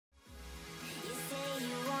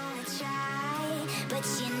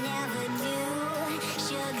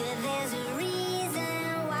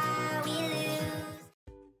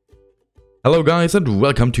Hello guys and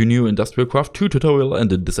welcome to a new Industrial Craft 2 tutorial,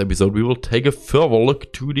 and in this episode we will take a further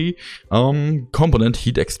look to the component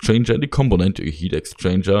heat exchanger. The component heat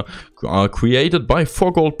exchanger are created by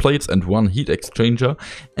 4 gold plates and 1 heat exchanger,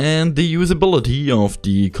 and the usability of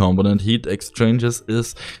the component heat exchangers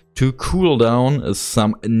is to cool down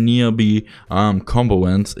some nearby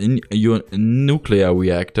components in your nuclear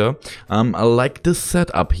reactor, like this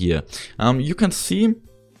setup here. You can see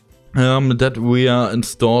that we are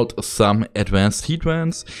installed some advanced heat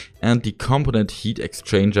vents, and the component heat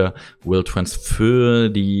exchanger will transfer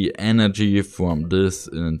the energy from this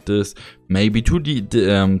and this maybe to the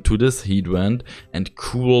to this heat vent and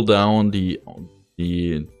cool down the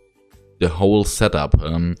whole setup.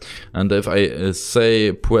 And if I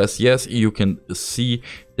say press yes, you can see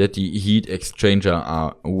that the heat exchanger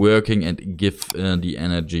are working and give the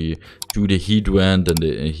energy to the heat vent, and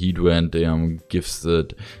the heat vent gives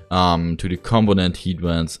it to the component heat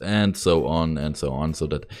vents, and so on and so on, so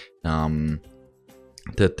that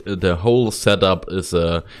that the whole setup is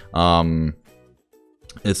a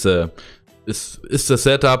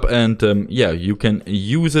setup, and yeah, you can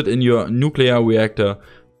use it in your nuclear reactor.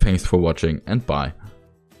 Thanks for watching and bye.